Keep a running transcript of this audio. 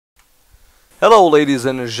Hello ladies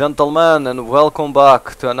and gentlemen, and welcome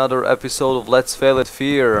back to another episode of Let's Fail at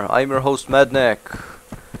Fear. I'm your host MadNek,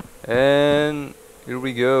 and here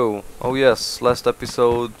we go. Oh yes, last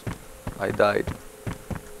episode I died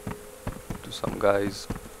to some guys,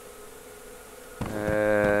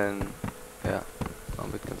 and yeah, I'm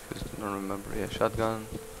a bit confused, I don't remember. Yeah, shotgun,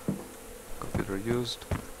 computer used.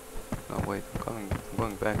 No wait, I'm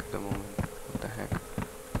going back at the moment. What the heck?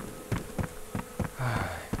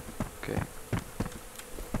 Okay.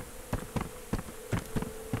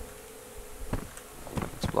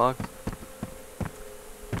 It's blocked.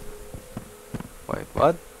 Wait,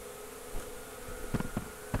 what?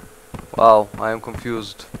 Wow, I am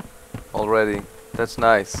confused already. That's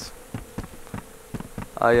nice.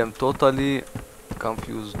 I am totally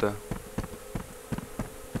confused. Right,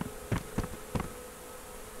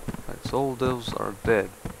 so all those are dead.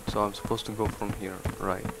 So I'm supposed to go from here,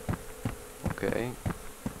 right? Okay.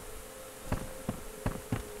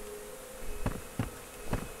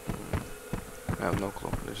 I have no clue.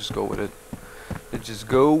 Let's just go with it. Let's just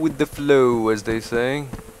go with the flow, as they say.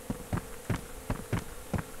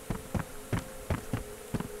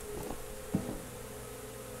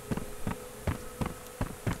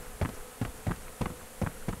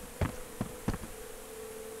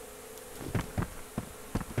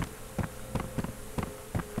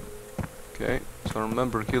 Okay, so I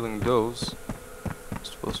remember killing those. I'm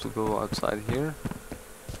supposed to go outside here,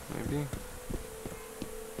 maybe.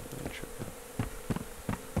 Not sure.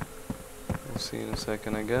 We'll see in a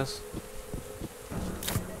second, I guess.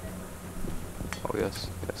 Oh yes,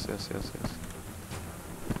 yes.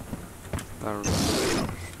 I remember.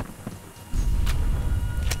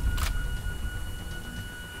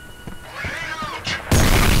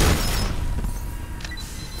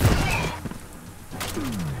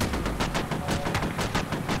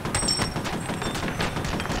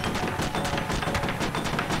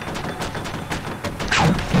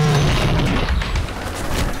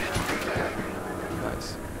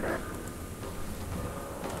 Nice.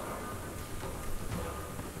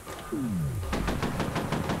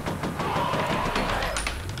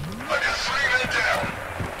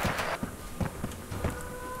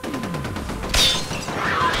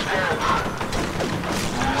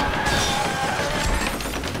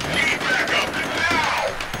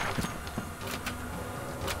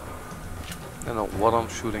 I don't know what I'm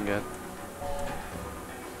shooting at.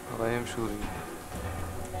 But I am shooting.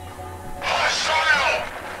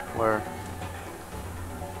 Where?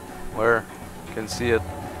 Where? Can see it.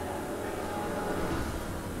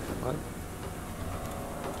 What?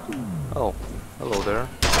 Oh, hello there.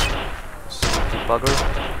 Sneaky bugger.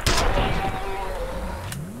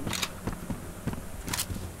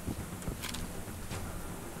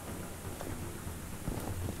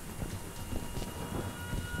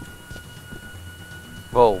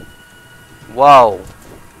 Whoa. Wow.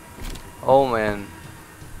 Oh man.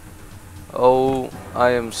 Oh, I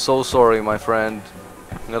am so sorry, my friend.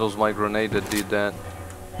 That was my grenade that did that.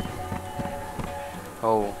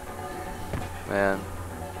 Oh, man.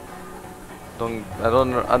 I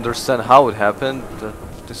don't understand how it happened.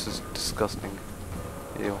 This is disgusting.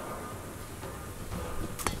 Ew.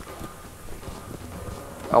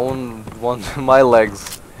 I wouldn't want my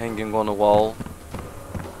legs hanging on a wall.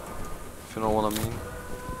 If you know what I mean.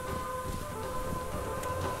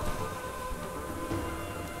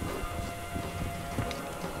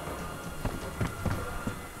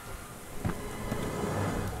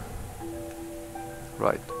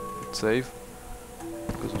 Right, it's safe,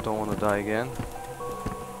 because we don't want to die again.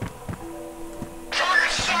 Target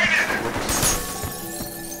sighted!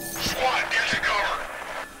 Squad, get to cover!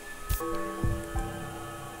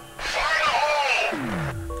 Fire in the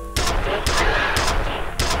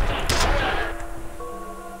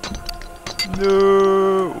hole!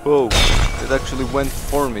 No! Whoa, it actually went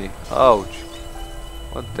for me. Ouch.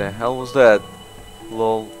 What the hell was that?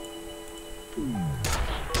 Lol.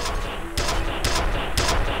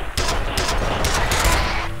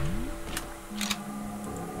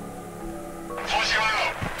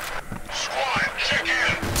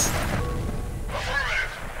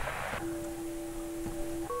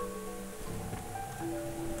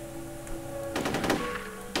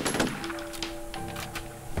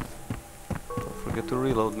 Forget to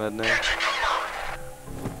reload, MadNek.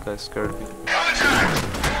 That guy scared me.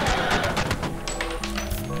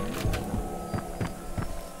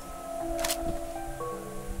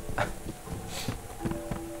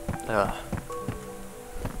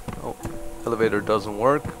 Oh, elevator doesn't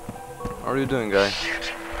work. How are you doing, guy?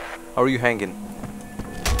 How are you hanging?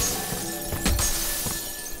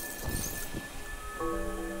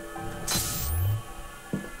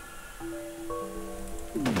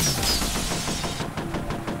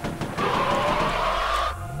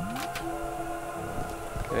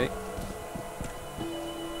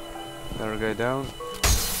 guy down.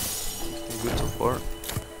 Looking good so far.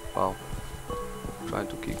 Wow. Trying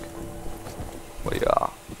to kick. But yeah.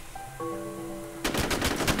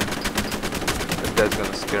 That guy's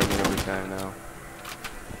gonna scare me every time now.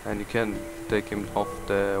 And you can't take him off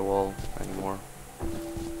the wall anymore.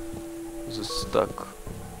 He's just stuck.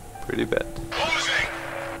 Pretty bad.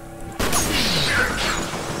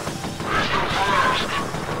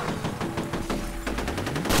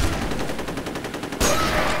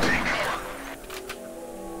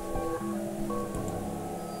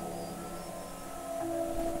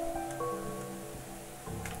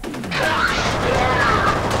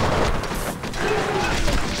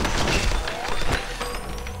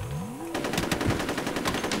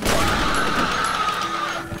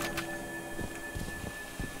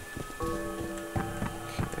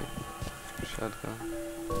 Shotgun.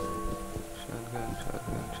 Shotgun,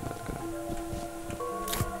 shotgun, shotgun.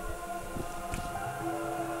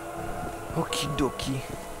 Okie dokie.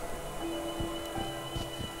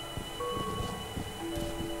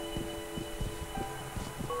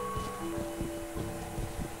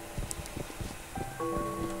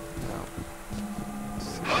 Now, let's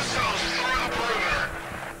see.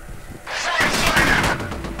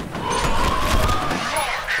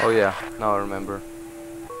 Oh yeah, now I remember.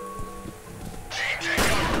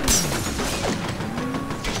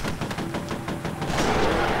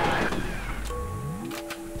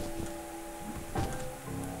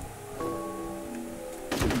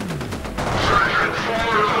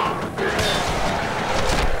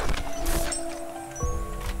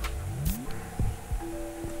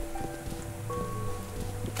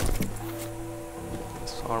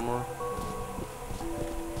 Armor.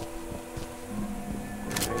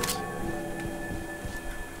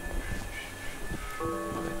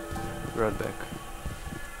 Right back.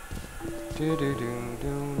 Do do do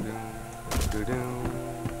do do do do.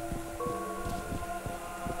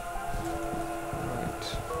 Right.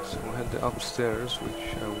 So we had the upstairs,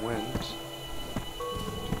 which I went.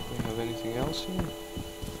 Did we have anything else here?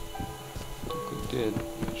 I think we did.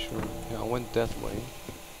 Not sure. Yeah, I went that way.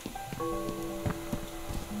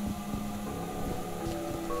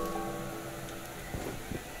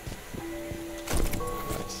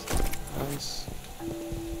 Nice.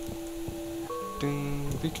 Ding,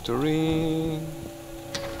 victory.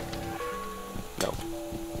 No.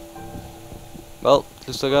 Well, at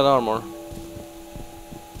least I got armor.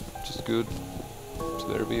 Which is good. It's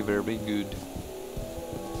very, very good.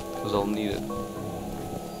 Because I'll need it.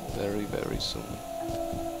 Very, very soon.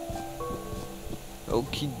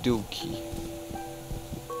 Okie dokie.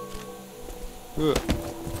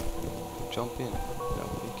 Jump in. No,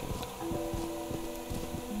 you can't.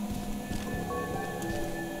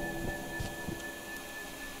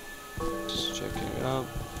 Just checking it out.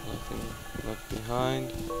 Nothing left behind.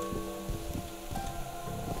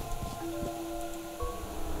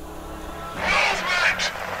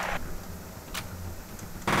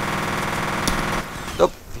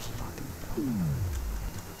 Nope.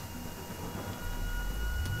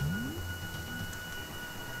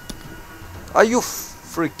 Are you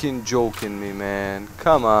freaking joking me, man?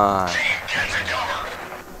 Come on.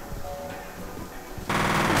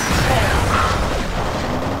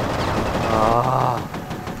 Ah.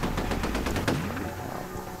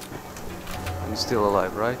 I'm still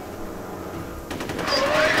alive, right?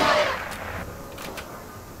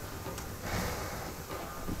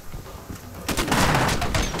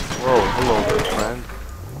 Whoa, hello there, friend.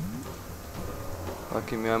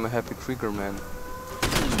 Lucky me, I'm a happy trigger man.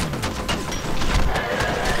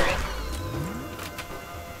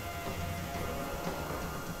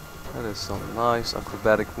 That is some nice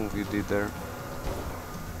acrobatic move you did there.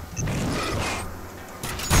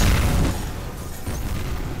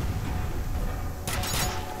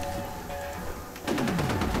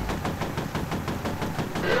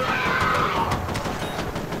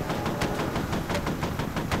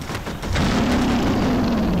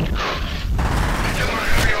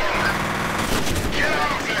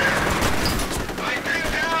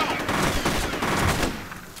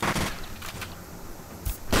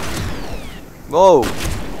 Whoa!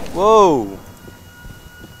 Whoa!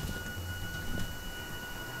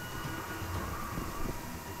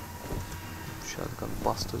 Shotgun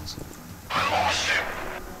bastards. I lost you.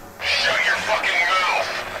 Shut your fucking mouth.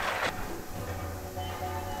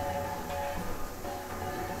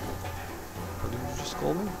 What did you just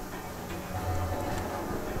call me?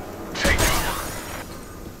 Take cover.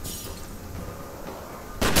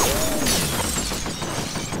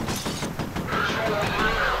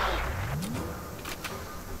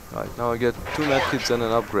 Right, now I get 2 medkits and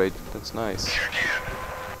an upgrade. That's nice. Here again.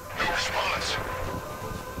 No response.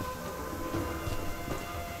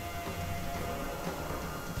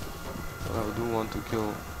 I do want to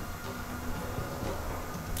kill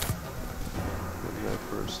the guy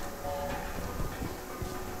first.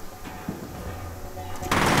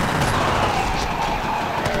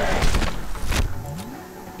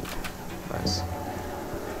 Nice.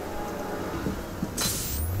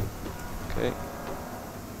 Okay.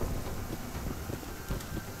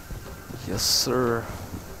 Yes, sir.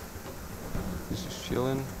 This is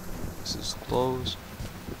chilling. This is close.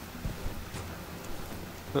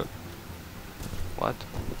 Huh. What?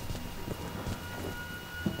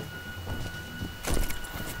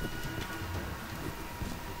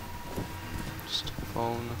 Just a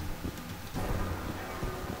phone.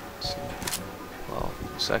 Let's see. Wow,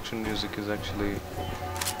 this action music is actually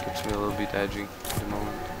gets me a little bit edgy at the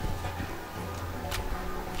moment.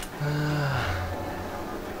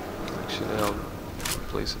 Actually, I'll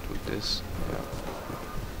replace it with this. Yeah.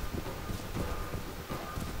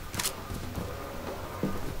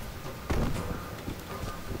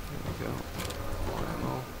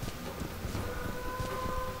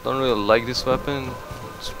 Don't really like this weapon,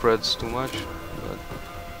 it spreads too much, but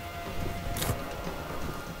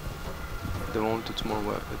at the moment it's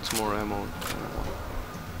more ammo than I want.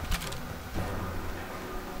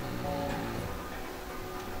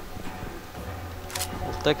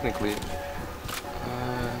 Well, technically,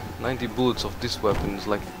 90 bullets of this weapon is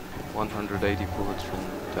like 180 bullets from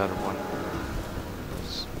the other one.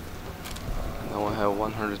 Now I have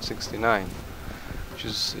 169, which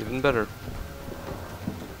is even better.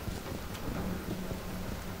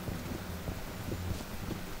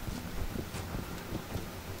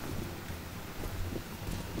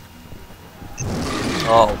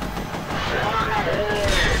 Oh.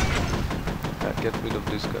 Yeah, get rid of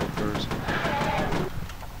this guy first.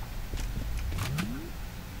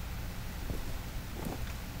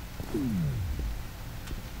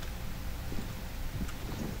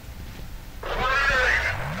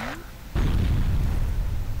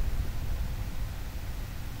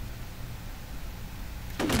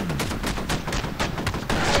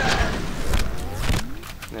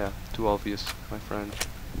 Yeah, too obvious, my friend.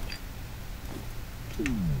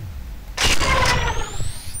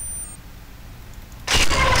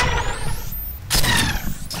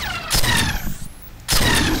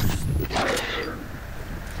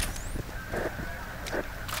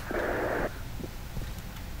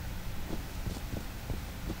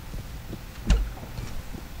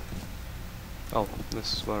 Oh,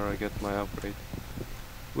 this is where I get my upgrade.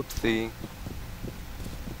 Whoopsie.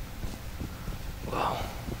 Wow.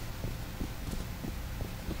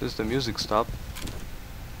 Does the music stop?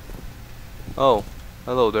 Oh,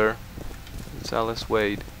 hello there. It's Alice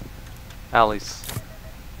Wade. Alice.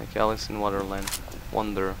 Like Alice in Wonderland.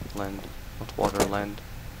 Wonderland, not Waterland.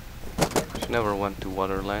 She never went to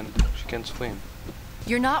Waterland. She can't swim.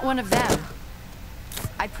 You're not one of them.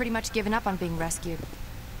 I'd pretty much given up on being rescued.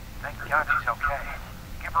 Thank God she's okay.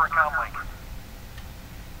 Give her a comlink.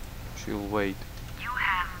 She'll wait. You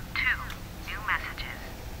have 2 new messages.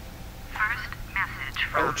 First message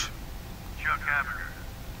from... Ouch. Chuck Habiger.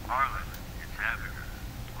 Harlan, it's Habiger.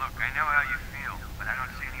 Look, I know how you feel, but I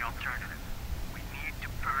don't see any alternative. We need to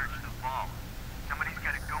purge the vault. Somebody's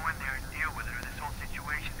got to go in there and deal with it, or this whole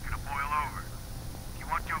situation's gonna boil over. If you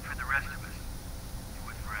won't do it for the rest of us, do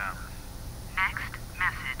it for Alice. Next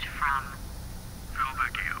message from... Phil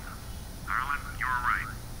Vecchio. Harlan, you're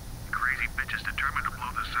right. The crazy bitch is determined to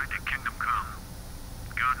blow the site to Kingdom Come.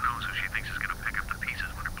 God knows who she thinks is gonna pick up the pieces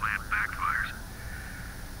when her plan backfires.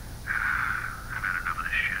 I've had enough of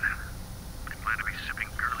this shit. I plan to be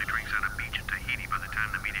sipping girly drinks on a beach in Tahiti by the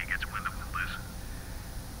time the media gets wind of all this.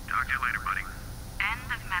 Talk to you later, buddy. End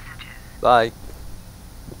of messages. Bye.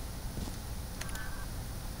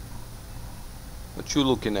 What you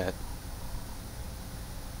looking at?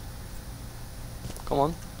 Come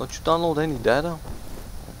on, don't you download any data?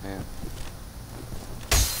 Oh man.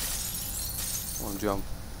 I wanna jump.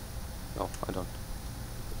 No, I don't.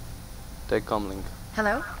 Take comlink.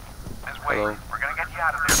 Hello? Miss Wade, Hello. we're gonna get you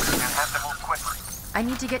out of there, but you're gonna have to move quickly. I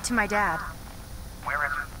need to get to my dad. Where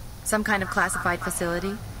is it? Some kind of classified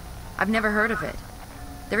facility. I've never heard of it.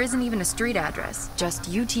 There isn't even a street address, just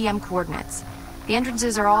UTM coordinates. The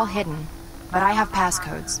entrances are all hidden, but I have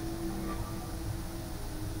passcodes.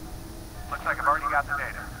 Looks like I've already got the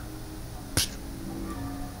data.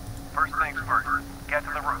 First things first, get to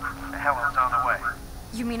the roof. The heli's on the way.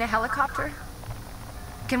 You mean a helicopter?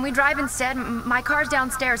 Can we drive instead? My car's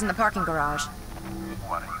downstairs in the parking garage.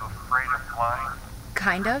 What, are you afraid of flying?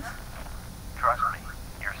 Kind of? Trust me,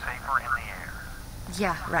 you're safer in the air.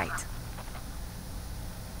 Yeah, right.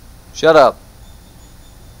 Shut up.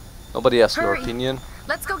 Nobody asked your Hurry. opinion.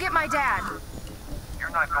 Let's go get my dad. You're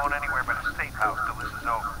You're not going anywhere but a safe house till this is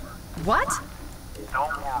over. What?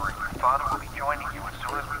 Don't worry, your father will be joining you as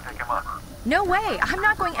soon as we pick him up. No way. I'm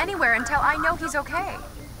not going anywhere until I know he's okay.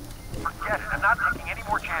 Forget it, I'm not taking any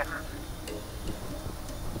more chances.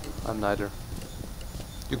 I'm neither.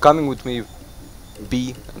 You're coming with me,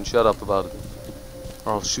 B, and shut up about it.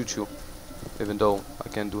 Or I'll shoot you. Even though I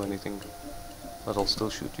can't do anything. But I'll still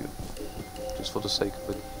shoot you. Just for the sake of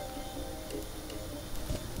it.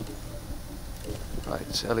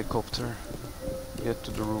 Right, helicopter. Get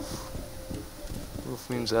to the roof. Roof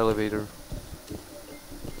means elevator.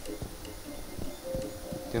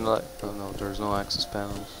 Can I? Oh no, there's no access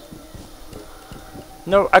panels.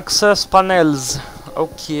 No access panels.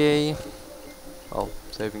 Okay. Oh,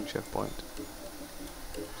 saving checkpoint.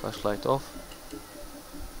 Flashlight off.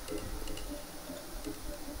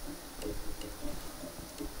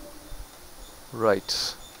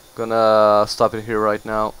 Right. Gonna stop it here right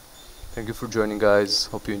now. Thank you for joining, guys.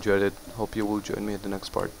 Hope you enjoyed it. Hope you will join me at the next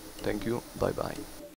part. Thank you. Bye bye.